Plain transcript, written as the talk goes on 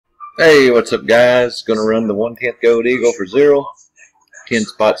Hey, what's up, guys? Gonna run the 1/10 Gold Eagle for Zirls. 10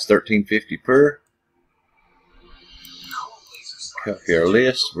 spots, $13.50 per. Copy our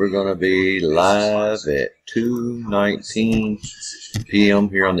list. We're gonna be live at 2:19 p.m.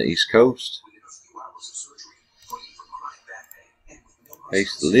 here on the East Coast.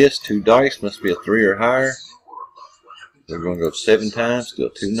 Paste the list. 2 dice, must be a 3 or higher. We're gonna go 7 times,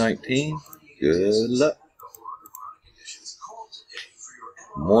 still 219. Good luck.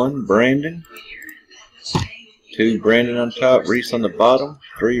 1, Brandon. 2, Brandon on top, Reese on the bottom.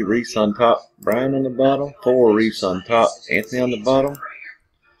 3, Reese on top, Brian on the bottom. 4, Reese on top, Anthony on the bottom.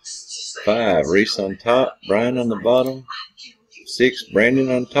 5, Reese on top, Brian on the bottom. 6, Brandon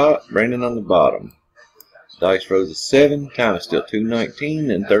on top, Brandon on the bottom. Dice rolls a 7, time is still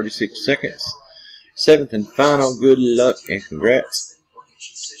 2:19 and 36 seconds. 7th and final, good luck and congrats.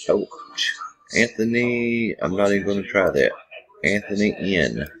 Ouch. Anthony, I'm not even going to try that. Anthony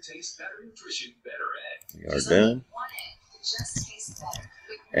in. We are done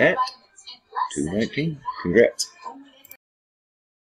at 2:19. Congrats.